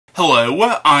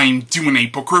Hello, I'm doing a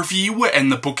book review, and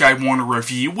the book I want to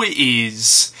review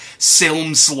is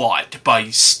Salem's Lot by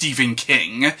Stephen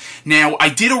King. Now, I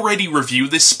did already review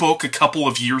this book a couple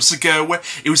of years ago.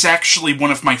 It was actually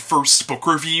one of my first book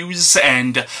reviews,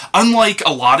 and unlike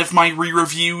a lot of my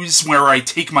re-reviews where I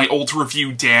take my old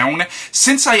review down,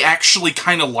 since I actually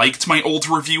kinda liked my old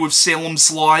review of Salem's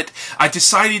Lot, I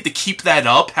decided to keep that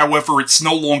up. However, it's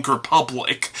no longer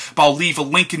public, but I'll leave a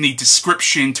link in the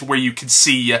description to where you can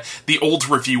see the old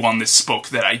review on this book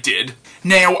that I did.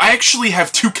 Now, I actually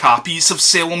have two copies of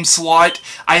Salem's Lot.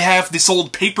 I have this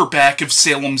old paperback of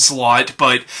Salem's Lot,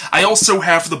 but I also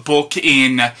have the book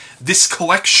in this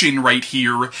collection right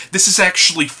here. This is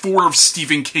actually 4 of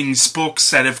Stephen King's books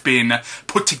that have been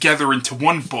put together into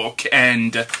one book,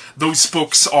 and those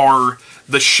books are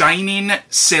The Shining,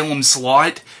 Salem's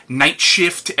Lot, Night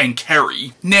Shift, and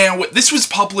Carrie. Now, this was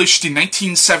published in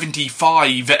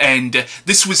 1975, and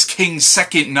this was King's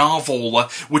second novel,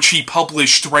 which he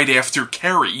published right after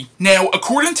Carrie. Now,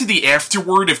 according to the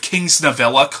afterword of King's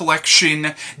novella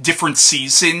collection, Different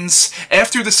Seasons,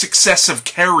 after the success of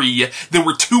Carrie, there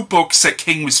were 2 books that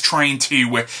King was trying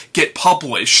to get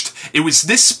published. It was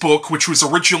this book, which was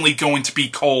originally going to be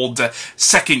called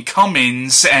Second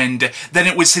Comings, and then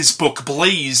it was his book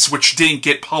Blaze, which didn't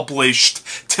get published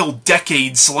till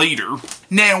decades later.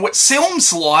 Now,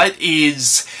 Salem's Lot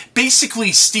is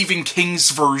basically Stephen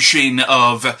King's version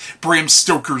of Bram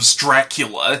Stoker's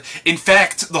Dracula. In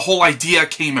fact, the whole idea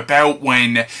came about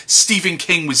when Stephen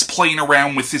King was playing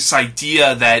around with this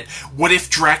idea that what if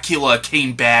Dracula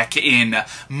came back in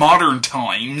modern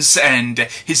times, and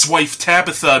his wife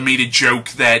Tabitha made a joke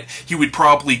that he would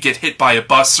probably get hit by a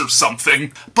bus or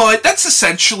something. But that's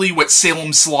essentially what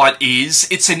Salem's Lot is.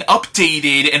 It's an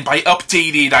updated, and by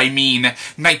updated I mean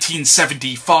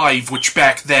 1975, which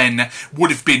back then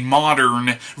would have been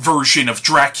modern version of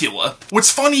Dracula.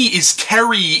 What's funny is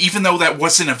Carrie, even though that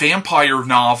wasn't a vampire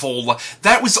novel,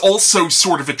 that was also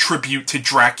sort of a tribute to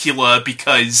Dracula,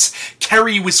 because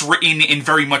Carrie was written in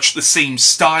very much the same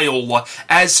style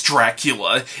as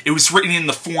Dracula. It was written in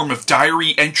the form of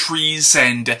diary entries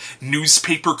and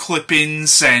newspaper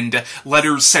clippings and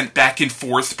letters sent back and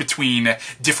forth between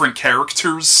different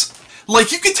characters.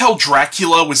 Like, you could tell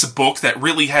Dracula was a book that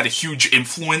really had a huge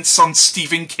influence on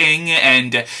Stephen King,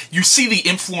 and you see the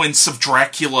influence of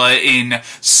Dracula in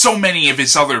so many of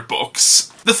his other books.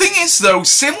 The thing is, though,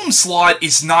 Salem's Lot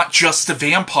is not just a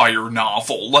vampire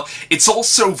novel. It's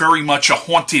also very much a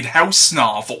haunted house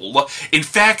novel. In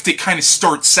fact, it kind of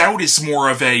starts out as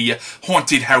more of a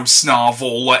haunted house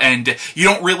novel, and you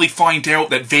don't really find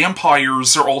out that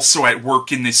vampires are also at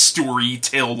work in this story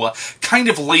till kind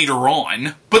of later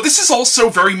on. But this is also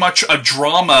very much a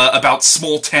drama about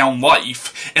small-town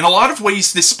life. In a lot of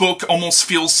ways, this book almost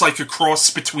feels like a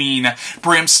cross between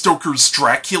Bram Stoker's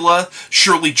Dracula,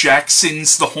 Shirley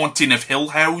Jackson's The Haunting of Hill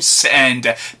House,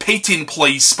 and Peyton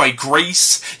Place by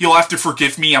Grace. You'll have to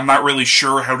forgive me, I'm not really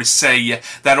sure how to say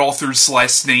that author's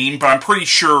last name, but I'm pretty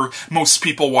sure most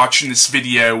people watching this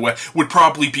video would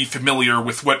probably be familiar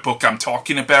with what book I'm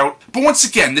talking about. But once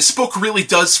again, this book really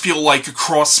does feel like a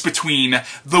cross between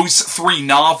those 3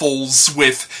 novels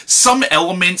with some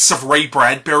elements of Ray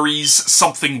Bradbury's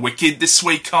Something Wicked This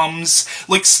Way Comes.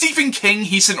 Like, Stephen King,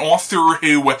 he's an author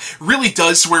who really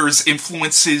does wear his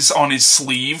influences on his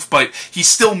sleeve, but he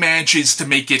still manages to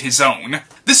make it his own.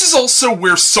 This is also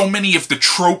where so many of the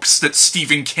tropes that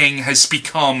Stephen King has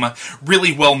become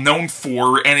really well known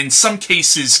for, and in some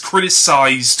cases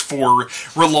criticized for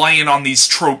relying on these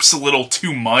tropes a little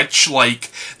too much.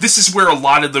 Like, this is where a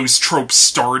lot of those tropes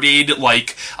started.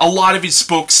 Like, a lot of his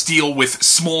books deal with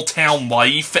small-town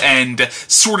life and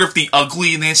sort of the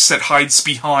ugliness that hides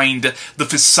behind the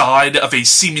facade of a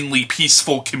seemingly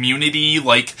peaceful community.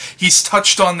 Like, he's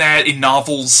touched on that in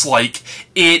novels like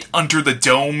It, Under the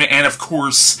Dome, and of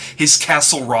course his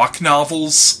Castle Rock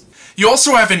novels. You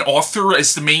also have an author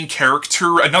as the main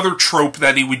character, another trope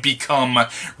that he would become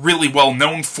really well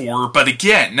known for, but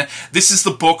again, this is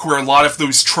the book where a lot of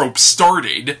those tropes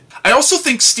started. I also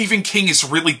think Stephen King is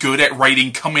really good at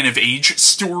writing coming-of-age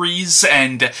stories,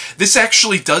 and this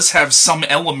actually does have some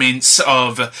elements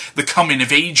of the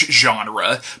coming-of-age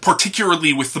genre,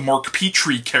 particularly with the Mark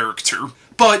Petrie character.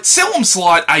 But Salem's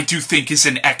Lot, I do think, is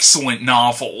an excellent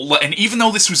novel, and even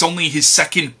though this was only his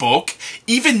second book,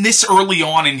 even this early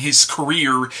on in his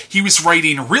career, he was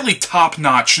writing really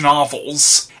top-notch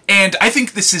novels. And I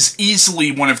think this is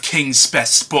easily one of King's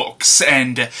best books,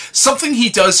 and something he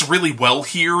does really well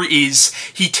here is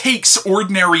he takes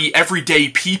ordinary, everyday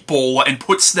people and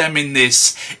puts them in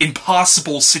this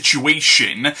impossible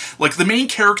situation. Like, the main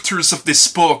characters of this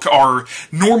book are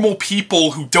normal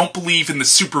people who don't believe in the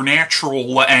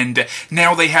supernatural, and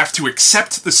now they have to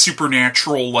accept the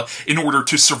supernatural in order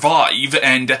to survive,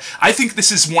 and I think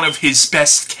this is one of his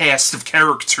best cast of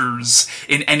characters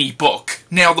in any book.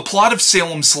 Now, the plot of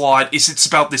Salem's Lot is it's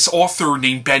about this author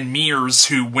named Ben Mears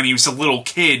who, when he was a little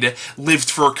kid,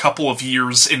 lived for a couple of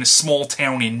years in a small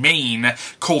town in Maine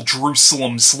called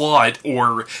Jerusalem's Lot,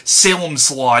 or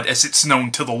Salem's Lot as it's known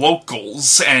to the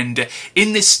locals, and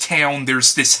in this town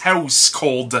there's this house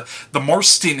called the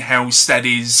Marston House that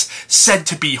is said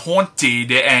to be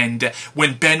haunted, and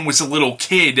when Ben was a little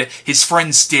kid, his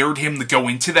friends dared him to go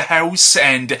into the house,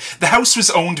 and the house was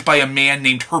owned by a man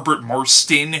named Herbert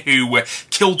Marston who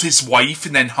killed his wife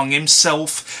and then hung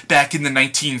himself back in the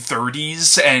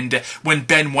 1930s, and when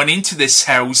Ben went into this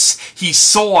house, he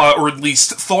saw, or at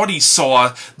least thought he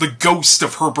saw, the ghost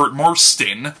of Herbert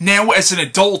Marston. Now, as an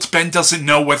adult, Ben doesn't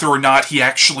know whether or not he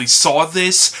actually saw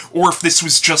this, or if this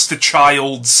was just a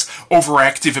child's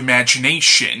overactive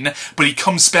imagination, but he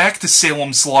comes back to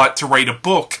Salem's Lot to write a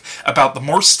book about the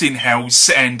Marston house,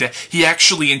 and he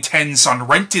actually intends on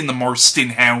renting the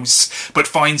Marston house, but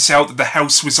finds out that the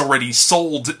house was already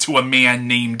sold to a man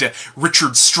named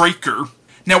Richard Straker.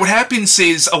 Now, what happens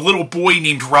is a little boy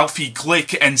named Ralphie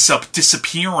Glick ends up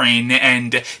disappearing,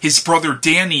 and his brother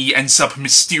Danny ends up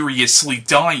mysteriously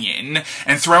dying.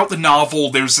 And throughout the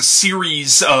novel, there's a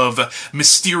series of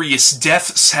mysterious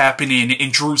deaths happening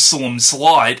in Jerusalem's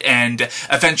Lot, and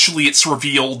eventually it's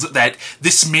revealed that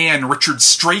this man, Richard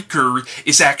Straker,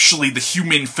 is actually the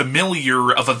human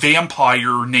familiar of a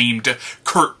vampire named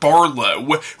Kurt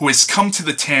Barlow, who has come to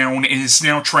the town and is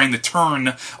now trying to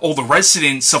turn all the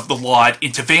residents of the lot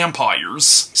into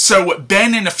vampires. So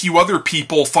Ben and a few other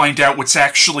people find out what's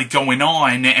actually going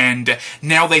on, and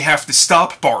now they have to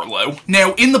stop Barlow.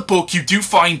 Now, in the book, you do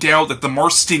find out that the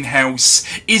Marston house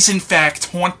is in fact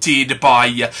haunted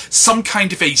by some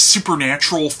kind of a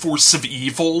supernatural force of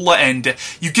evil, and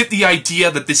you get the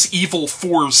idea that this evil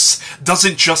force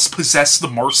doesn't just possess the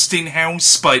Marston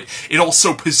house, but it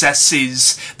also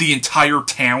possesses the entire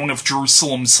town of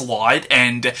Jerusalem's Lot,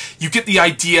 and you get the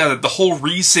idea that the whole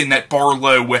reason that Barlow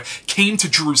came to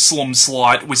Jerusalem's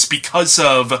Lot was because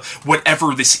of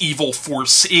whatever this evil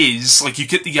force is. Like, you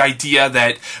get the idea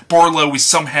that Barlow is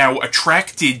somehow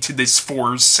attracted to this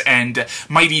force and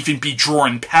might even be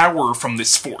drawing power from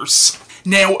this force.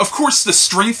 Now, of course, the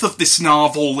strength of this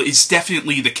novel is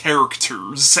definitely the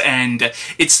characters, and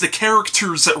it's the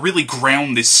characters that really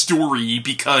ground this story,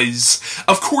 because,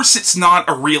 of course, it's not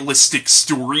a realistic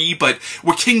story, but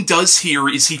what King does here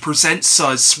is he presents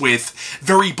us with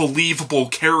very believable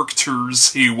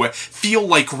characters who feel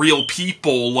like real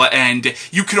people, and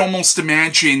you could almost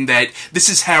imagine that this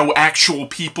is how actual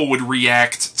people would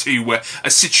react to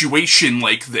a situation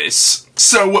like this.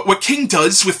 So, what King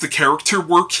does with the character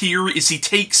work here is he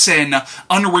takes an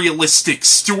unrealistic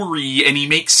story and he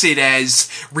makes it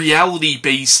as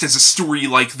reality-based as a story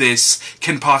like this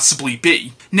can possibly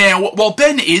be. Now, while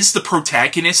Ben is the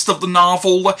protagonist of the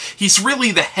novel, he's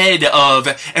really the head of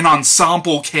an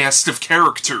ensemble cast of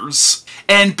characters.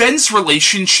 And Ben's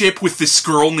relationship with this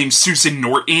girl named Susan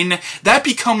Norton, that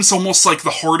becomes almost like the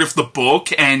heart of the book,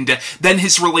 and then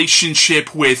his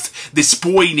relationship with this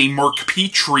boy named Mark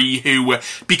Petrie, who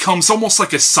becomes almost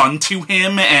like a son to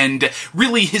him, and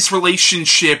really his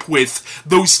relationship with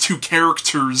those two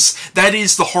characters, that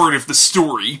is the heart of the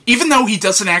story. Even though he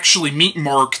doesn't actually meet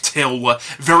Mark till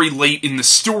very late in the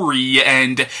story,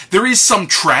 and there is some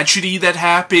tragedy that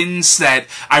happens that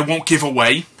I won't give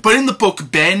away. But in the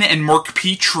book, Ben and Mark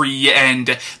Petrie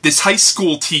and this high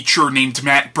school teacher named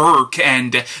Matt Burke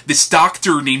and this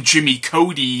doctor named Jimmy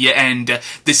Cody and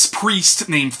this priest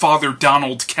named Father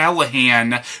Donald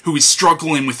Callahan, who is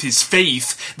struggling with his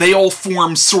faith, they all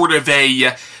form sort of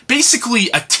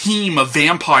basically a team of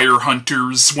vampire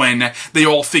hunters when they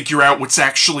all figure out what's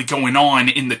actually going on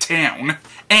in the town.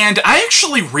 And I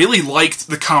actually really liked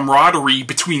the camaraderie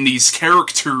between these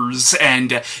characters,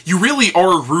 and you really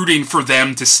are rooting for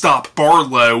them to stop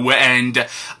Barlow, and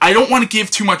I don't want to give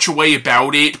too much away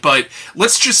about it, but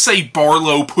let's just say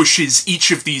Barlow pushes each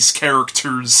of these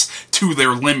characters to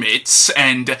their limits,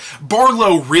 and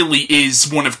Barlow really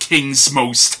is one of King's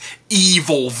most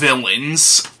evil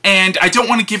villains. And I don't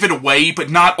want to give it away, but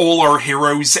not all our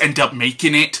heroes end up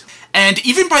making it. And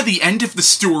even by the end of the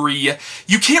story,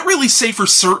 you can't really say for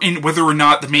certain whether or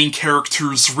not the main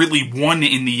characters really won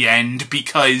in the end,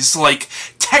 because, like,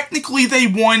 technically they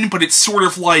won, but it's sort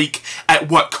of like, at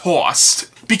what cost?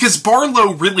 Because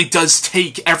Barlow really does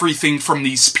take everything from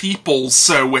these people,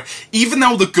 so even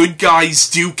though the good guys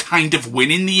do kind of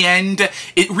win in the end,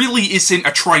 it really isn't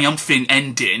a triumphant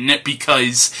ending,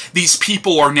 because these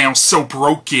people are now so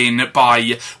broken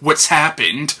by what's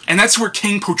happened. And that's where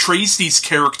King portrays these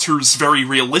characters very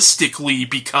realistically,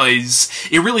 because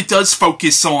it really does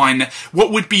focus on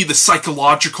what would be the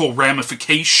psychological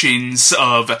ramifications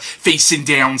of facing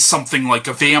down something like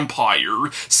a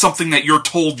vampire, something that you're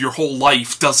told your whole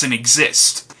life doesn't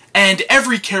exist. And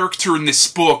every character in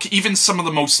this book, even some of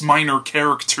the most minor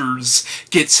characters,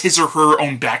 gets his or her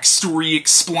own backstory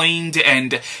explained,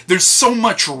 and there's so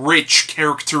much rich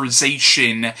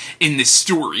characterization in this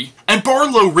story. And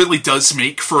Barlow really does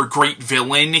make for a great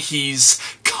villain. He's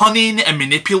cunning and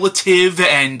manipulative,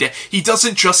 and he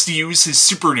doesn't just use his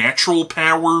supernatural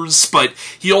powers, but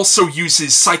he also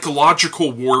uses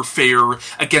psychological warfare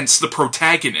against the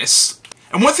protagonist.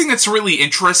 And one thing that's really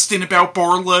interesting about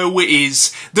Barlow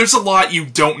is there's a lot you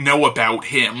don't know about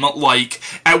him. Like,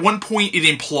 at one point it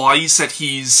implies that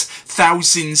he's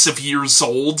thousands of years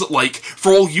old. Like,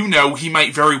 for all you know, he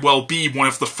might very well be one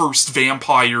of the first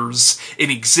vampires in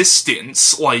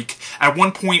existence. Like, at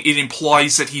one point it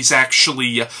implies that he's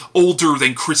actually older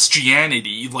than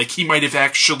Christianity. Like, he might have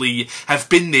actually have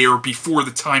been there before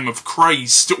the time of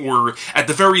Christ, or at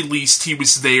the very least he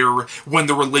was there when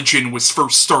the religion was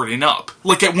first starting up.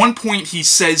 Like, at one point he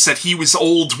says that he was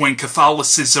old when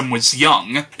Catholicism was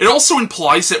young. It also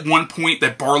implies at one point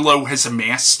that Barlow has a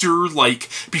master. Like,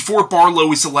 before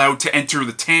Barlow is allowed to enter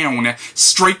the town,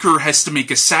 Straker has to make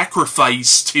a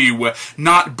sacrifice to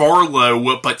not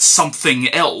Barlow, but something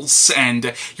else,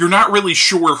 and you're not really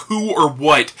sure who or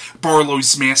what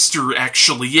Barlow's master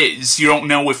actually is. You don't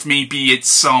know if maybe it's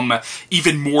some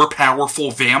even more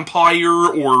powerful vampire,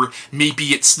 or maybe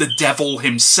it's the devil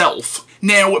himself.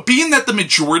 Now, being that the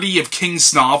majority of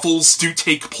King's novels do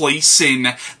take place in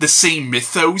the same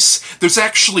mythos, there's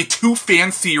actually two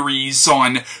fan theories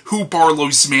on who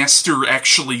Barlow's master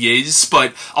actually is,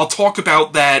 but I'll talk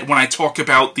about that when I talk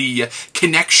about the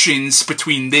connections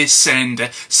between this and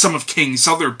some of King's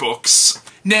other books.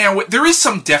 Now, there is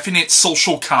some definite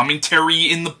social commentary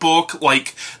in the book.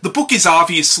 Like, the book is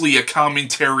obviously a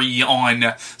commentary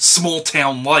on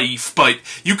small-town life, but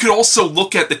you could also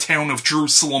look at the town of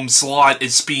Jerusalem's lot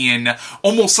as being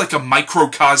almost like a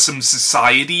microcosm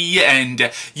society,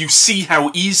 and you see how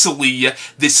easily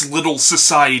this little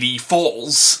society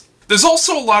falls. There's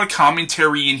also a lot of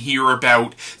commentary in here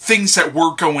about things that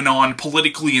were going on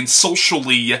politically and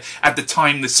socially at the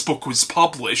time this book was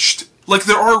published. Like,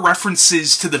 there are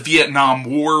references to the Vietnam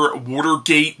War,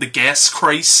 Watergate, the gas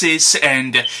crisis,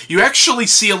 and you actually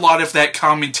see a lot of that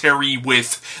commentary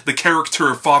with the character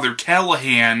of Father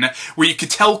Callahan, where you could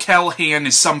tell Callahan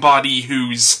is somebody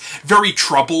who's very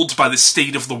troubled by the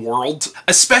state of the world.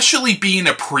 Especially being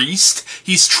a priest,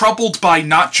 he's troubled by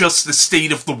not just the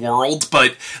state of the world,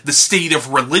 but the state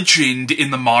of religion in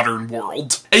the modern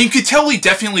world. And you could tell he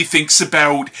definitely thinks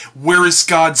about where is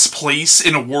God's place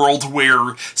in a world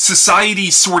where society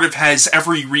sort of has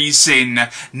every reason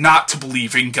not to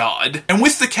believe in God. And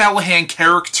with the Callahan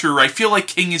character, I feel like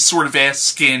King is sort of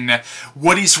asking,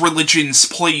 what is religion's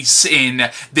place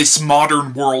in this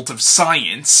modern world of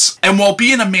science? And while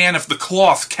being a man of the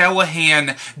cloth,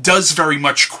 Callahan does very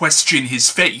much question his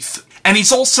faith. And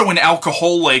he's also an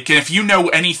alcoholic, and if you know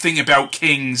anything about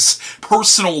King's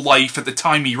personal life at the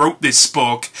time he wrote this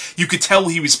book, you could tell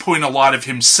he was putting a lot of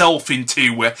himself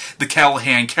into the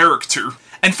Callahan character.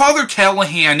 And Father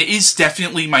Callahan is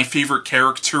definitely my favorite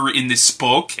character in this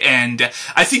book, and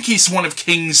I think he's one of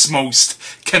King's most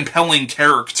compelling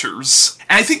characters.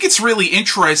 And I think it's really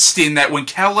interesting that when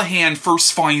Callahan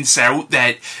first finds out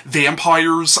that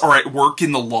vampires are at work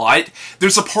in the lot,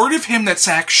 there's a part of him that's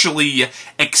actually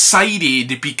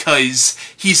excited because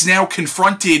he's now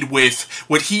confronted with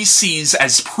what he sees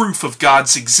as proof of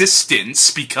God's existence,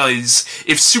 because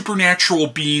if supernatural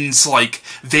beings like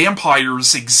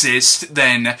vampires exist,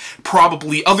 then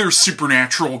probably other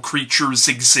supernatural creatures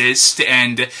exist,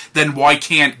 and then why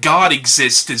can't God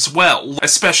exist as well?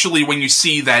 Especially when you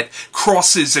see that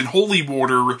crosses in holy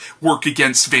water work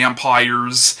against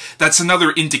vampires, that's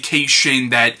another indication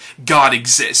that God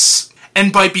exists.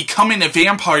 And by becoming a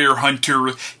vampire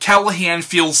hunter, Callahan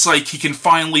feels like he can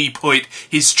finally put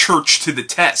his church to the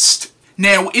test.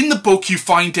 Now, in the book you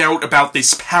find out about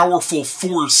this powerful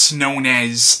force known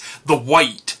as the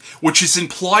White, which is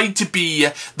implied to be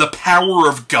the power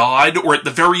of God, or at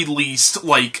the very least,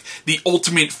 like, the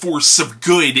ultimate force of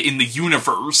good in the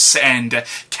universe, and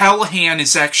Callahan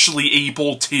is actually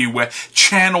able to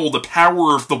channel the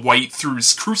power of the White through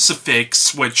his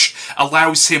crucifix, which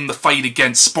allows him to fight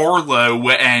against Barlow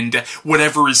and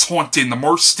whatever is haunting the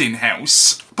Marston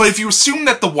house. But if you assume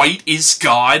that the White is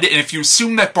God, and if you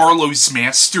assume that Barlow's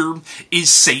master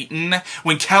is Satan,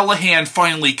 when Callahan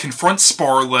finally confronts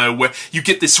Barlow, you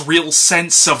get this real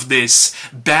sense of this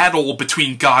battle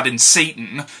between God and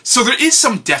Satan. So there is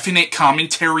some definite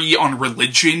commentary on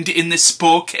religion in this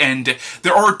book, and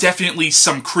there are definitely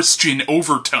some Christian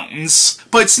overtones.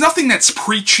 But it's nothing that's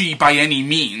preachy by any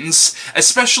means,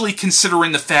 especially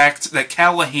considering the fact that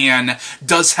Callahan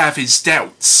does have his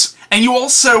doubts. And you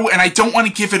also, and I don't want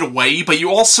to give it away, but you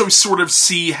also sort of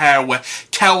see how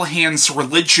Callahan's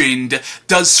religion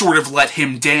does sort of let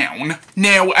him down.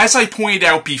 Now, as I pointed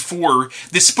out before,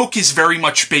 this book is very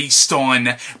much based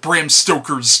on Bram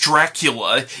Stoker's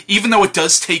Dracula. Even though it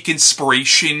does take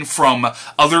inspiration from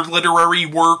other literary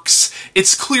works,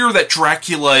 it's clear that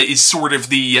Dracula is sort of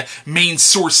the main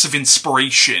source of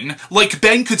inspiration. Like,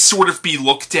 Ben could sort of be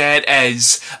looked at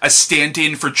as a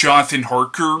stand-in for Jonathan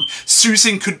Harker.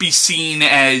 Susan could be seen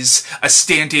as a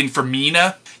stand-in for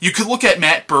Mina. You could look at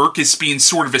Matt Burke as being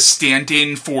sort of a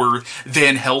stand-in for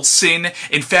Van Helsing.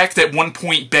 In fact, at one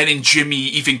point, Ben and Jimmy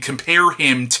even compare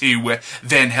him to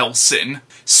Van Helsing.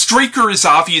 Straker is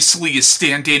obviously a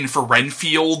stand-in for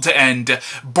Renfield, and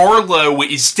Barlow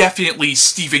is definitely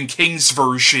Stephen King's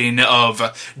version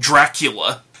of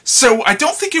Dracula. So, I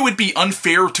don't think it would be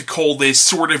unfair to call this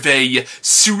sort of a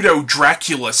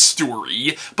pseudo-Dracula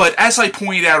story, but as I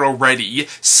pointed out already,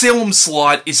 Salem's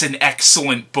Lot is an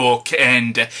excellent book,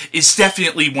 and is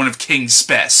definitely one of King's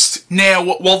best. Now,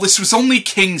 while this was only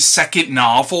King's second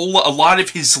novel, a lot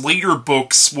of his later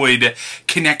books would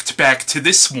connect back to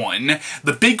this one.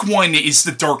 The big one is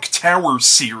the Dark Tower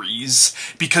series,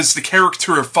 because the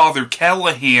character of Father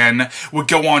Callahan would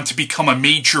go on to become a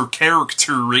major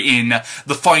character in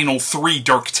the final 3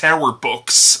 Dark Tower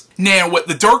books. Now,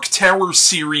 the Dark Tower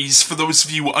series, for those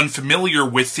of you unfamiliar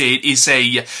with it, is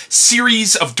a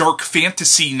series of dark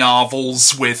fantasy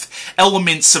novels with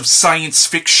elements of science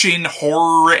fiction,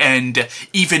 horror, and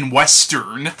even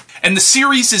Western. And the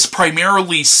series is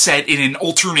primarily set in an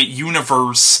alternate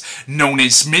universe known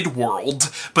as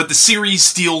Midworld, but the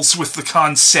series deals with the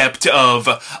concept of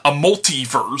a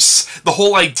multiverse. The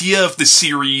whole idea of the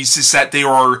series is that there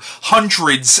are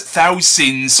hundreds,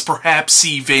 thousands, perhaps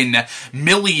even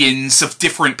millions of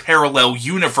different parallel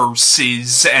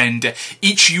universes, and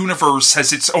each universe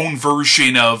has its own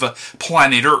version of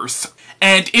planet Earth.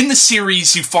 And in the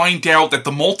series, you find out that the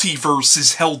multiverse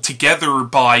is held together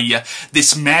by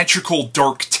this magical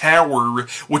dark tower,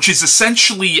 which is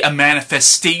essentially a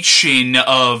manifestation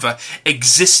of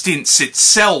existence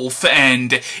itself.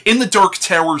 And in the Dark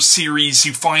Tower series,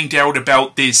 you find out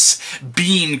about this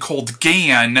being called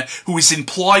Gan, who is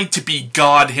implied to be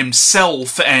God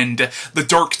himself, and the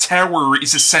Dark Tower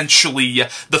is essentially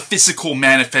the physical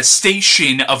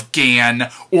manifestation of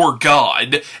Gan, or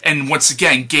God. And once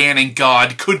again, Gan and God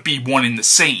could be one and the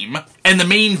same. And the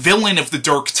main villain of the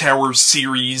Dark Tower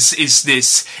series is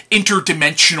this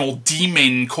interdimensional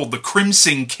demon called the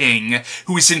Crimson King,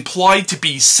 who is implied to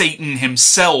be Satan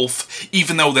himself,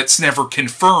 even though that's never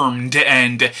confirmed,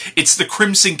 and it's the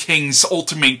Crimson King's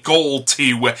ultimate goal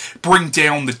to bring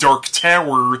down the Dark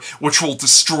Tower, which will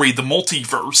destroy the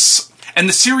multiverse. And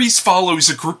the series follows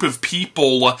a group of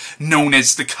people known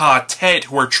as the Quartet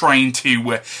who are trying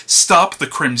to stop the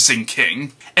Crimson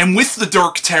King. And with the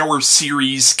Dark Tower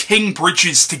series, King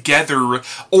bridges together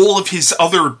all of his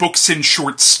other books and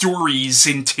short stories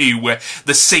into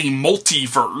the same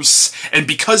multiverse. And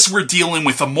because we're dealing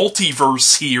with a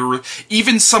multiverse here,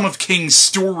 even some of King's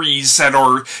stories that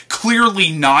are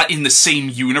clearly not in the same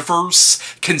universe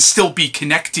can still be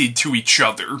connected to each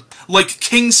other. Like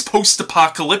King's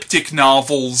post-apocalyptic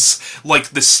novels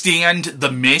like The Stand,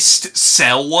 The Mist,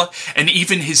 Cell, and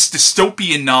even his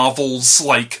dystopian novels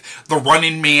like The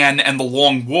Running Man and The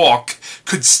Long Walk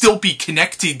could still be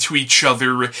connected to each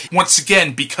other, once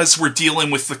again, because we're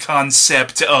dealing with the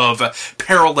concept of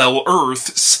parallel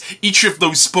Earths. Each of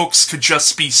those books could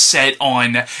just be set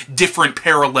on different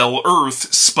parallel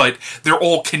Earths, but they're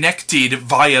all connected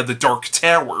via the Dark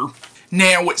Tower.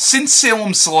 Now, since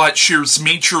Salem's Lot shares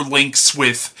major links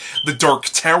with the Dark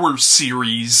Tower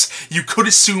series, you could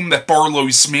assume that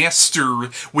Barlow's master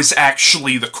was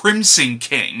actually the Crimson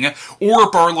King,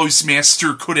 or Barlow's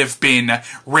master could have been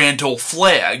Randall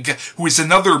Flagg, who is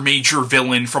another major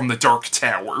villain from the Dark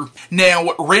Tower.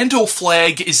 Now, Randall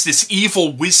Flagg is this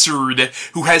evil wizard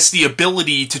who has the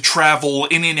ability to travel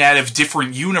in and out of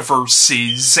different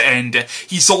universes, and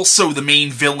he's also the main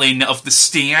villain of The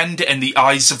Stand and The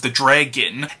Eyes of the Dragon.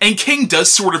 And King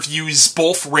does sort of use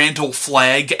both Randall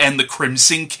Flagg and the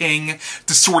Crimson King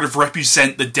to sort of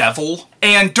represent the devil.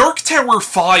 And Dark Tower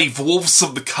 5, Wolves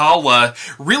of the Kala,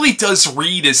 really does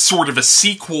read as sort of a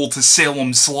sequel to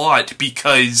Salem's Lot,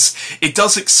 because it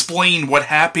does explain what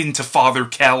happened to Father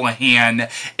Callahan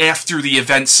after the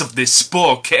events of this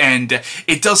book, and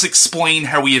it does explain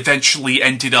how he eventually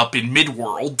ended up in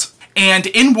Midworld. And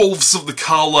in Wolves of the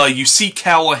Kala, you see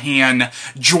Callahan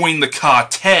join the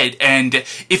Quartet, and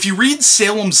if you read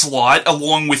Salem's Lot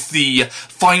along with the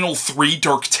final 3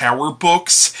 Dark Tower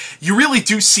books, you really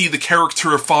do see the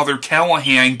character of Father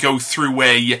Callahan go through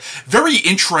a very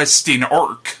interesting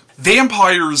arc.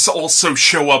 Vampires also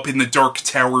show up in the Dark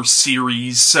Tower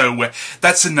series, so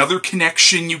that's another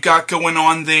connection you got going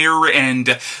on there,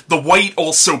 and the White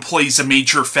also plays a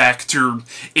major factor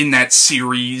in that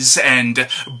series, and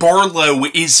Barlow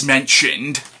is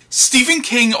mentioned. Stephen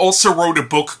King also wrote a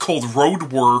book called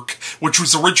Roadwork, which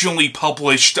was originally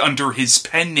published under his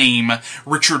pen name,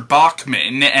 Richard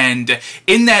Bachman, and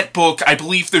in that book, I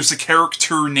believe there's a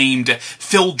character named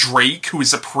Phil Drake, who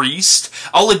is a priest.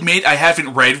 I'll admit I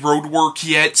haven't read Roadwork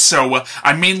yet, so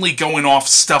I'm mainly going off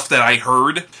stuff that I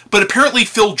heard, but apparently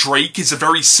Phil Drake is a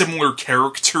very similar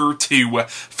character to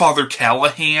Father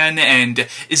Callahan, and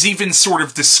is even sort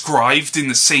of described in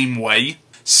the same way.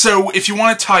 So, if you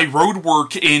want to tie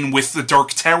Roadwork in with the Dark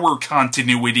Tower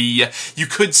continuity, you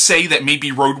could say that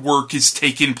maybe Roadwork is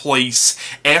taking place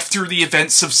after the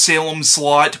events of Salem's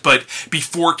Lot, but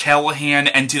before Callahan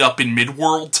ended up in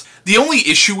Midworld. The only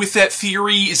issue with that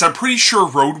theory is I'm pretty sure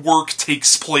Roadwork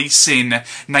takes place in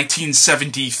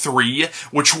 1973,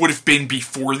 which would have been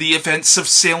before the events of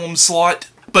Salem's Lot.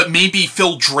 But maybe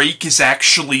Phil Drake is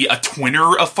actually a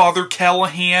twinner of Father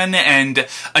Callahan, and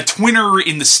a twinner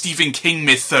in the Stephen King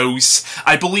mythos,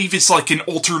 I believe, is like an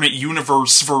alternate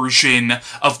universe version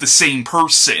of the same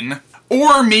person.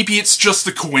 Or maybe it's just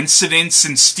a coincidence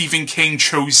and Stephen King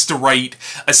chose to write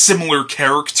a similar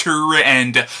character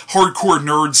and hardcore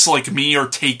nerds like me are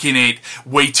taking it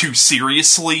way too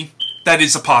seriously. That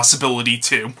is a possibility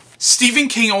too. Stephen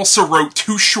King also wrote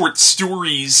 2 short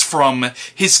stories from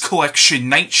his collection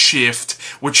Night Shift,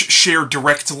 which share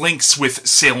direct links with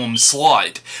Salem's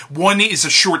Lot. One is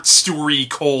a short story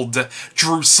called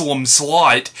Jerusalem's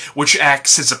Lot, which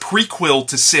acts as a prequel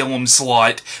to Salem's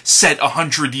Lot, set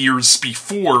 100 years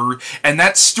before, and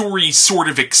that story sort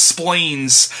of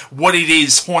explains what it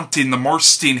is haunting the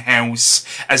Marston house,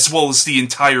 as well as the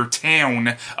entire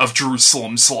town of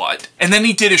Jerusalem's Lot. And then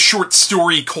he did a short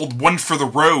story called One for the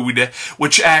Road,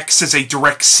 which acts as a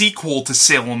direct sequel to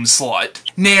Salem's Lot.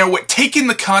 Now, taking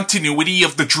the continuity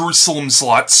of the Jerusalem's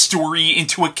Lot story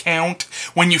into account,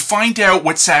 when you find out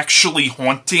what's actually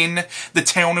haunting the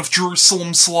town of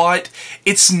Jerusalem's Lot,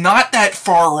 it's not that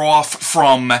far off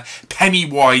from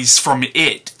Pennywise from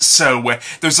It, so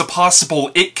there's a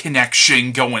possible It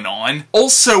connection going on.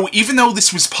 Also, even though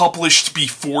this was published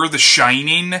before The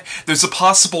Shining, there's a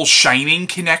possible Shining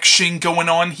connection going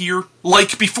on here.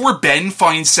 Like, before Ben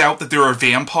finds out that there are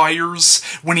vampires,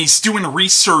 when he's doing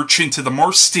research into the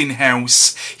Marston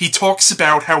house, he talks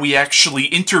about how he actually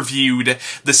interviewed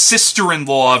the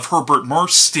sister-in-law of Herbert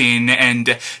Marston,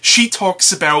 and she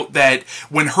talks about that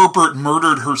when Herbert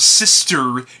murdered her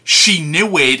sister, she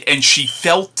knew it and she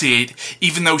felt it,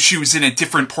 even though she was in a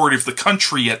different part of the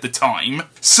country at the time.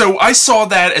 So I saw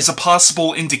that as a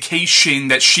possible indication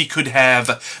that she could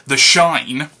have the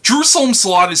shine. Jerusalem's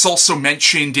Lot is also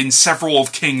mentioned in several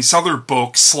of King's other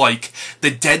books, like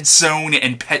The Dead Zone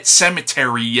and Pet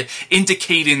Sematary,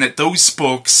 indicating that those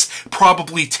books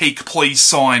probably take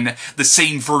place on the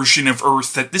same version of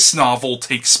Earth that this novel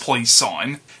takes place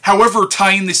on. However,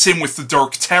 tying this in with the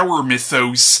Dark Tower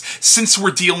mythos, since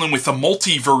we're dealing with a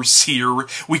multiverse here,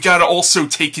 we gotta also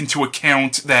take into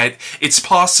account that it's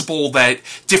possible that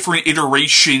different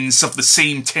iterations of the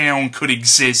same town could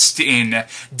exist in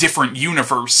different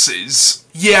universes.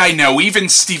 Yeah, I know, even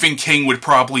Stephen King would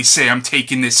probably say I'm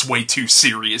taking this way too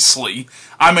seriously.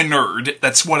 I'm a nerd,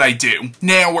 that's what I do.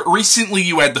 Now, recently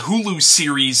you had the Hulu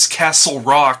series Castle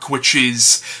Rock, which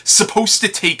is supposed to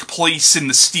take place in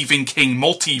the Stephen King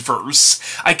multiverse.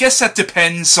 I guess that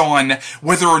depends on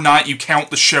whether or not you count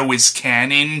the show as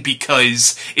canon,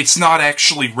 because it's not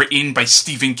actually written by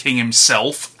Stephen King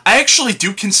himself. I actually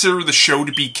do consider the show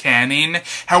to be canon,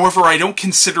 however I don't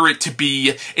consider it to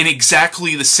be in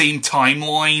exactly the same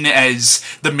timeline as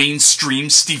the mainstream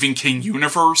Stephen King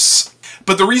universe.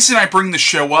 But the reason I bring the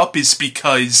show up is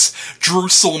because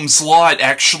Jerusalem's Lot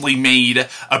actually made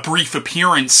a brief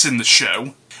appearance in the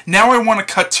show. Now I want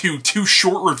to cut to two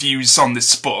short reviews on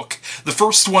this book. The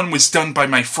first one was done by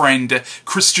my friend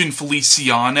Christian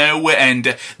Feliciano,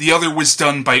 and the other was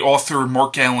done by author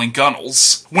Mark Allen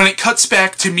Gunnels. When it cuts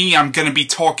back to me, I'm going to be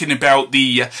talking about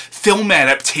the film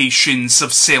adaptations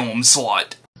of Salem's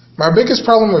Lot. My biggest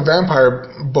problem with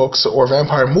vampire books, or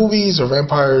vampire movies, or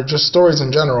vampire just stories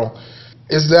in general,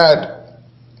 is that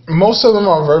most of them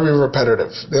are very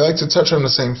repetitive. They like to touch on the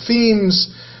same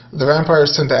themes. The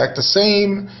vampires tend to act the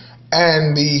same,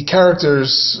 and the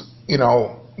characters,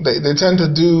 they tend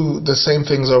to do the same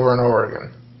things over and over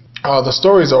again. The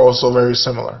stories are also very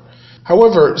similar.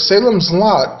 However, Salem's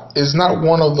Lot is not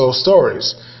one of those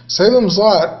stories. Salem's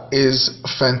Lot is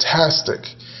fantastic.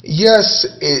 Yes,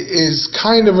 it is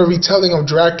kind of a retelling of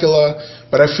Dracula,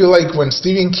 but I feel like when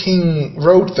Stephen King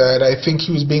wrote that, I think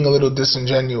he was being a little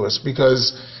disingenuous,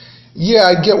 because yeah,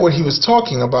 I get what he was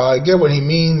talking about, I get what he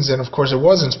means, and of course it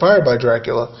was inspired by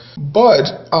Dracula, but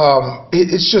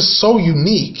it's just so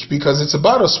unique because it's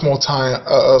about a small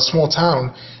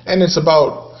town, and it's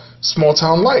about small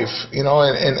town life,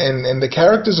 and the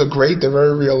characters are great, they're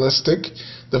very realistic,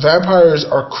 the vampires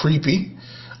are creepy,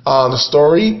 the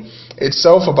story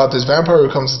itself about this vampire who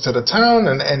comes into the town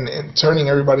and turning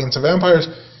everybody into vampires,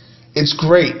 it's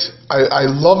great.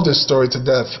 I love this story to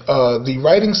death. The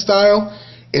writing style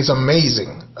is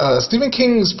amazing. Stephen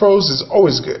King's prose is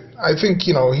always good. I think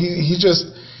he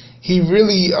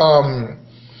really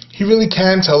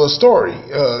can tell a story.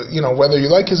 Whether you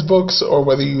like his books or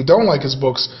whether you don't like his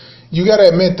books, you got to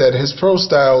admit that his prose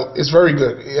style is very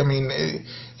good. I mean,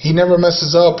 he never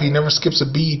messes up. He never skips a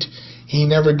beat. He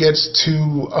never gets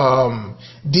too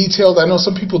detailed. I know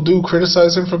some people do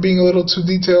criticize him for being a little too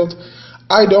detailed.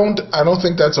 I don't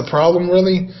think that's a problem,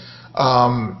 really.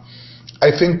 I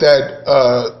think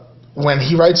that when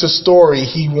he writes a story,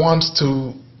 he wants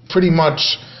to pretty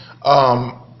much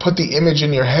put the image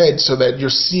in your head so that you're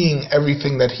seeing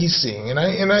everything that he's seeing, and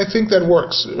I think that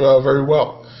works very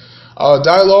well.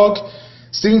 Dialogue,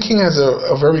 Stephen King has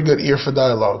a very good ear for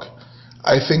dialogue.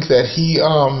 I think that he,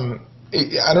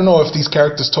 I don't know if these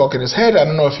characters talk in his head. I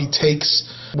don't know if he takes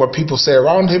what people say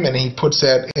around him and he puts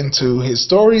that into his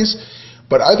stories.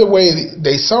 But either way,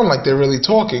 they sound like they're really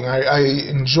talking. I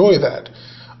enjoy that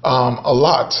a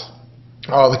lot.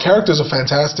 The characters are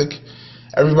fantastic.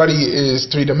 Everybody is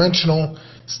three-dimensional.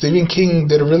 Stephen King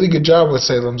did a really good job with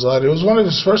Salem's Lot. It was one of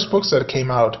his first books that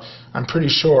came out, I'm pretty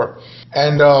sure.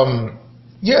 And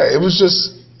yeah,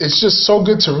 it's just so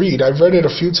good to read. I've read it a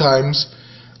few times.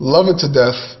 Love it to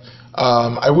death.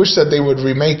 I wish that they would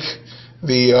remake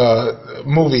the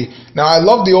movie. Now, I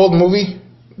love the old movie.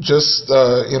 Just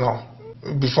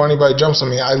before anybody jumps on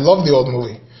me, I love the old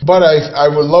movie. But I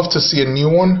would love to see a new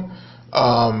one,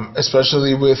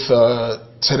 especially with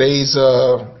today's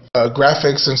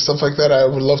graphics and stuff like that. I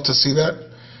would love to see that.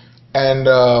 And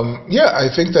yeah,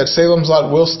 I think that Salem's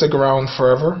Lot will stick around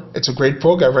forever. It's a great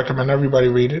book. I recommend everybody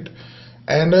read it.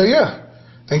 And yeah,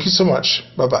 thank you so much.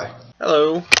 Bye-bye.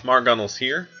 Hello, Mark Gunnels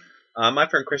here. My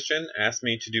friend Christian asked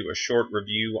me to do a short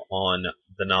review on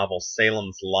the novel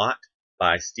Salem's Lot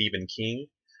by Stephen King.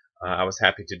 I was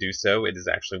happy to do so. It is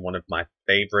actually one of my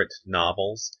favorite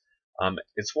novels.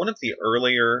 It's one of the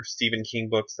earlier Stephen King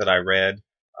books that I read.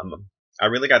 I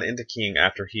really got into King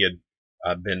after he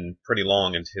had been pretty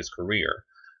long into his career.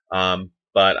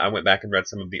 But I went back and read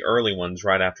some of the early ones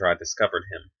right after I discovered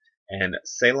him. And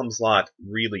Salem's Lot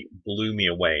really blew me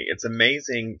away. It's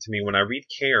amazing to me when I read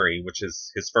Carrie, which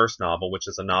is his first novel, which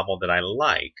is a novel that I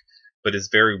like, but is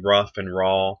very rough and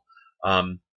raw.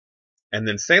 And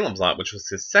then Salem's Lot, which was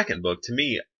his second book, to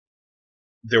me,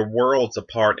 they're worlds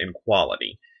apart in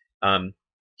quality.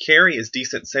 Carrie is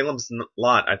decent. Salem's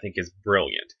Lot, I think, is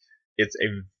brilliant. It's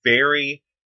a very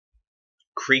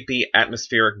creepy,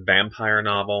 atmospheric vampire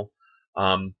novel.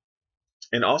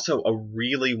 And also a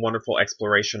really wonderful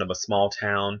exploration of a small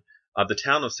town. The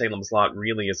town of Salem's Lot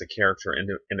really is a character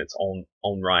in its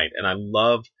own right. And I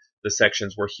love the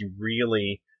sections where he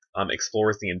really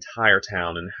explores the entire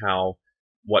town and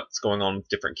what's going on with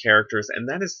different characters. And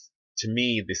that is, to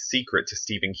me, the secret to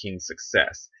Stephen King's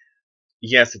success.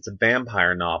 Yes, it's a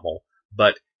vampire novel,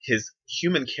 but his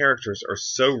human characters are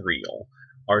so real,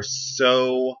 are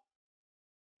so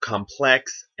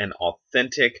complex and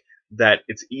authentic, that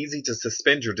it's easy to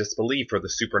suspend your disbelief for the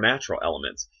supernatural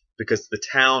elements, because the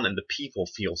town and the people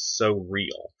feel so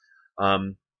real.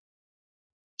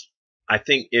 I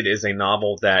think it is a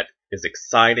novel that is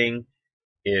exciting,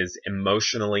 is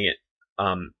emotionally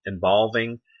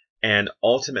involving, and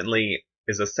ultimately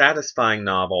is a satisfying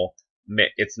novel.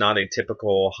 It's not a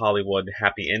typical Hollywood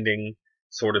happy ending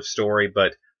sort of story,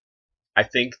 but I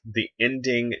think the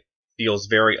ending feels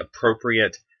very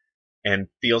appropriate and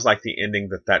feels like the ending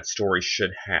that story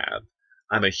should have.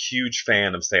 I'm a huge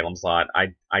fan of Salem's Lot.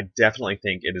 I definitely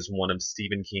think it is one of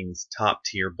Stephen King's top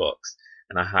tier books,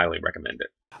 and I highly recommend it.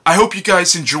 I hope you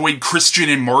guys enjoyed Christian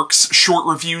and Mark's short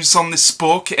reviews on this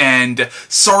book, and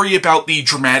sorry about the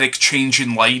dramatic change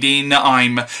in lighting.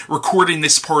 I'm recording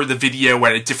this part of the video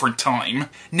at a different time.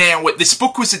 Now, this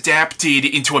book was adapted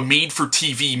into a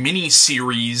made-for-TV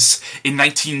miniseries in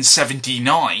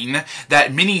 1979.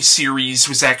 That miniseries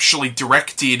was actually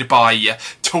directed by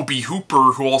Tobe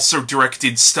Hooper, who also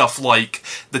directed stuff like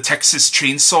The Texas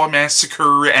Chainsaw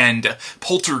Massacre and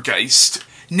Poltergeist.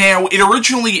 Now, it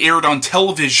originally aired on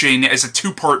television as a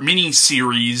two-part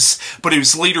miniseries, but it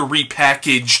was later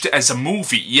repackaged as a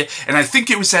movie, and I think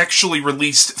it was actually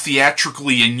released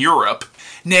theatrically in Europe.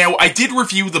 Now, I did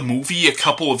review the movie a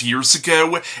couple of years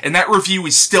ago, and that review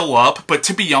is still up, but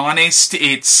to be honest,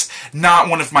 it's not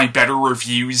one of my better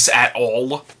reviews at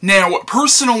all. Now,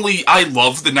 personally, I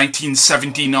love the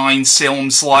 1979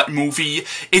 Salem's Lot movie.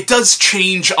 It does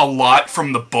change a lot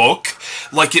from the book.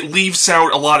 Like, it leaves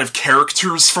out a lot of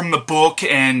characters from the book,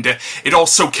 and it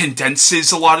also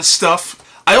condenses a lot of stuff.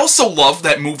 I also love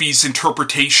that movie's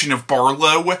interpretation of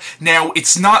Barlow. Now,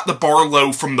 it's not the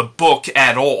Barlow from the book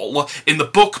at all. In the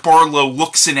book, Barlow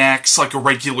looks and acts like a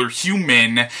regular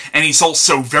human, and he's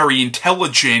also very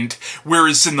intelligent,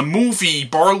 whereas in the movie,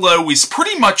 Barlow is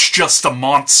pretty much just a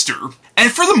monster.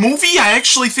 And for the movie, I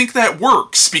actually think that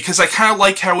works, because I kind of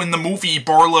like how in the movie,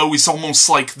 Barlow is almost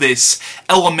like this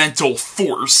elemental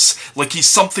force, like he's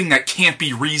something that can't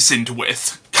be reasoned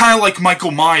with. Kind of like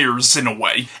Michael Myers, in a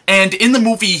way. And in the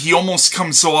movie, he almost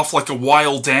comes off like a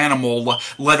wild animal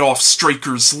let off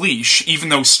Straker's leash, even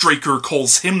though Straker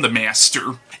calls him the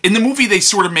master. In the movie, they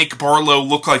sort of make Barlow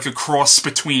look like a cross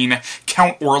between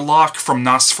Count Orlok from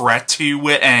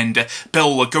Nosferatu and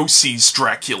Bela Lugosi's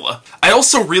Dracula. I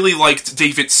also really liked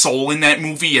David Soul in that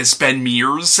movie as Ben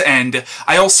Mears, and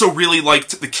I also really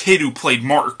liked the kid who played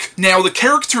Mark. Now, the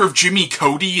character of Jimmy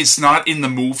Cody is not in the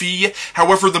movie,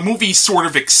 however, the movie sort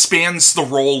of expands the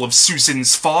role of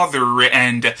Susan's father,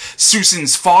 and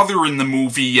Susan's father in the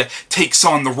movie takes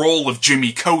on the role of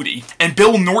Jimmy Cody. And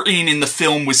Bill Norton in the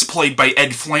film was played by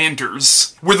Ed Flanders.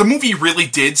 Where the movie really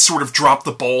did sort of drop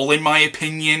the ball, in my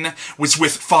opinion, was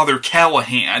with Father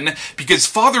Callahan, because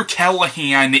Father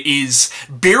Callahan is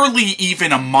barely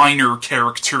even a minor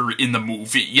character in the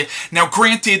movie. Now,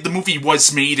 granted, the movie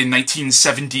was made in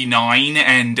 1979,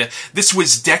 and this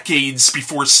was decades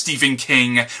before Stephen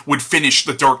King would finish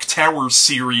the Dark Tower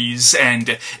series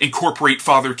and incorporate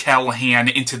Father Callahan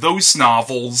into those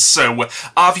novels, so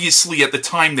obviously at the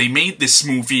time they made this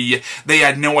movie, they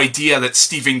had no idea that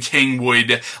Stephen King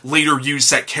would later use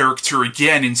that character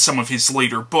again in some of his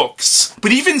later books.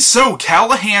 But even so,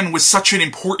 Callahan was such an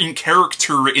important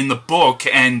character in the book,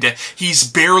 and he's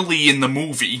barely in the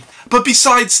movie. But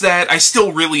besides that, I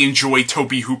still really enjoy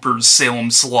Tobe Hooper's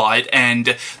Salem's Lot,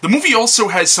 and the movie also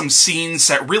has some scenes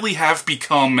that really have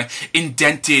become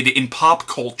indented in pop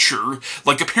culture.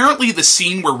 Like, apparently the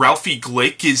scene where Ralphie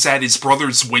Glick is at his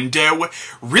brother's window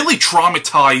really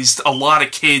traumatized a lot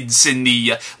of kids in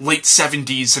the late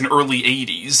 70s and early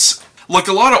 80s. Like,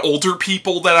 a lot of older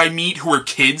people that I meet who were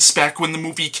kids back when the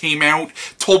movie came out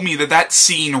told me that that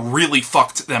scene really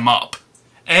fucked them up.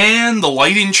 And the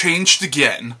lighting changed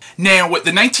again. Now,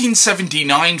 the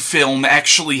 1979 film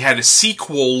actually had a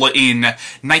sequel in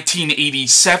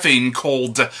 1987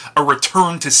 called A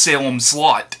Return to Salem's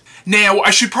Lot. Now, I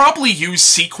should probably use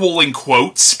sequel in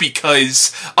quotes,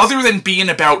 because other than being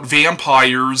about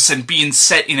vampires and being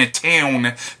set in a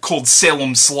town called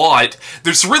Salem's Lot,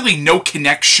 there's really no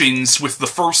connections with the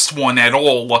first one at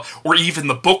all, or even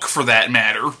the book for that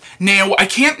matter. Now, I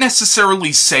can't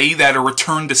necessarily say that A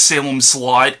Return to Salem's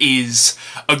Lot is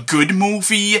a good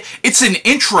movie. It's an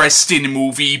interesting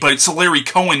movie, but it's a Larry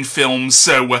Cohen film,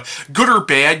 so good or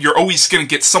bad, you're always gonna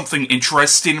get something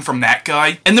interesting from that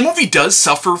guy. And the movie does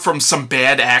suffer from some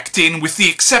bad acting, with the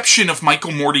exception of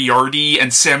Michael Moriarty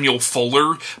and Samuel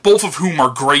Fuller, both of whom are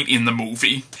great in the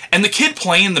movie. And the kid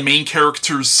playing the main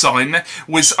character's son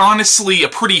was honestly a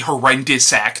pretty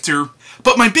horrendous actor.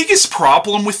 But my biggest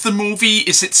problem with the movie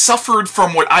is it suffered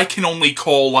from what I can only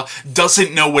call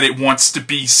doesn't know what it wants to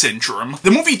be syndrome.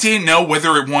 The movie didn't know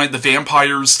whether it wanted the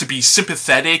vampires to be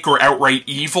sympathetic or outright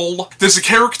evil. There's a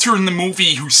character in the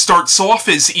movie who starts off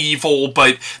as evil,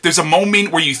 but there's a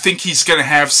moment where you think he's gonna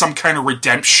have some kind of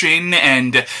redemption,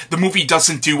 and the movie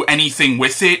doesn't do anything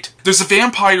with it. There's a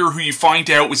vampire who you find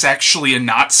out was actually a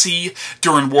Nazi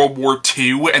during World War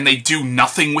II, and they do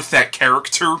nothing with that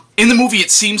character. In the movie,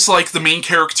 it seems like the main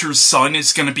character's son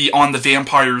is going to be on the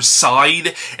vampire's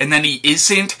side, and then he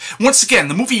isn't. Once again,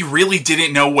 the movie really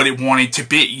didn't know what it wanted to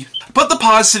be. But the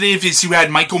positive is you had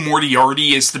Michael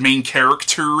Moriarty as the main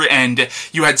character, and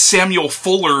you had Samuel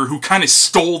Fuller, who kind of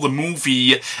stole the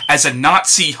movie as a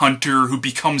Nazi hunter who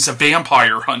becomes a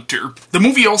vampire hunter. The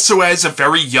movie also has a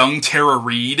very young Tara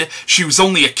Reid. She was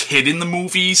only a kid in the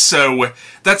movie, so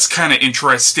that's kind of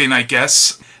interesting, I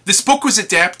guess. This book was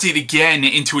adapted again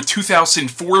into a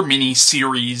 2004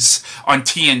 miniseries on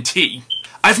TNT.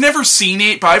 I've never seen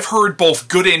it, but I've heard both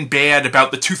good and bad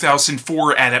about the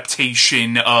 2004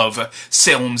 adaptation of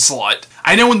Salem's Lot.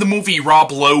 I know in the movie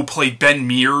Rob Lowe played Ben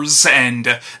Mears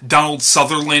and Donald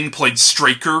Sutherland played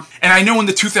Straker, and I know in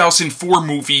the 2004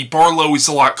 movie Barlow is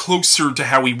a lot closer to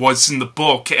how he was in the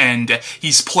book, and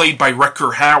he's played by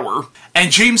Rutger Hauer.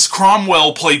 And James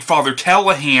Cromwell played Father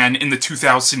Callahan in the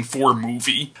 2004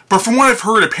 movie. But from what I've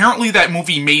heard, apparently that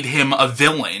movie made him a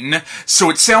villain, so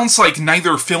it sounds like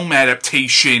neither film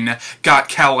adaptation got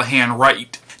Callahan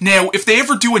right. Now, if they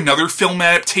ever do another film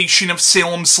adaptation of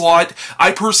Salem's Lot,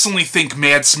 I personally think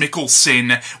Mads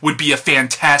Mikkelsen would be a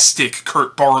fantastic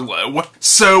Kurt Barlow.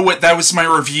 So, that was my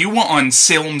review on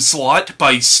Salem's Lot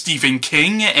by Stephen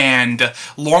King, and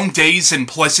long days and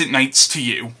pleasant nights to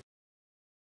you.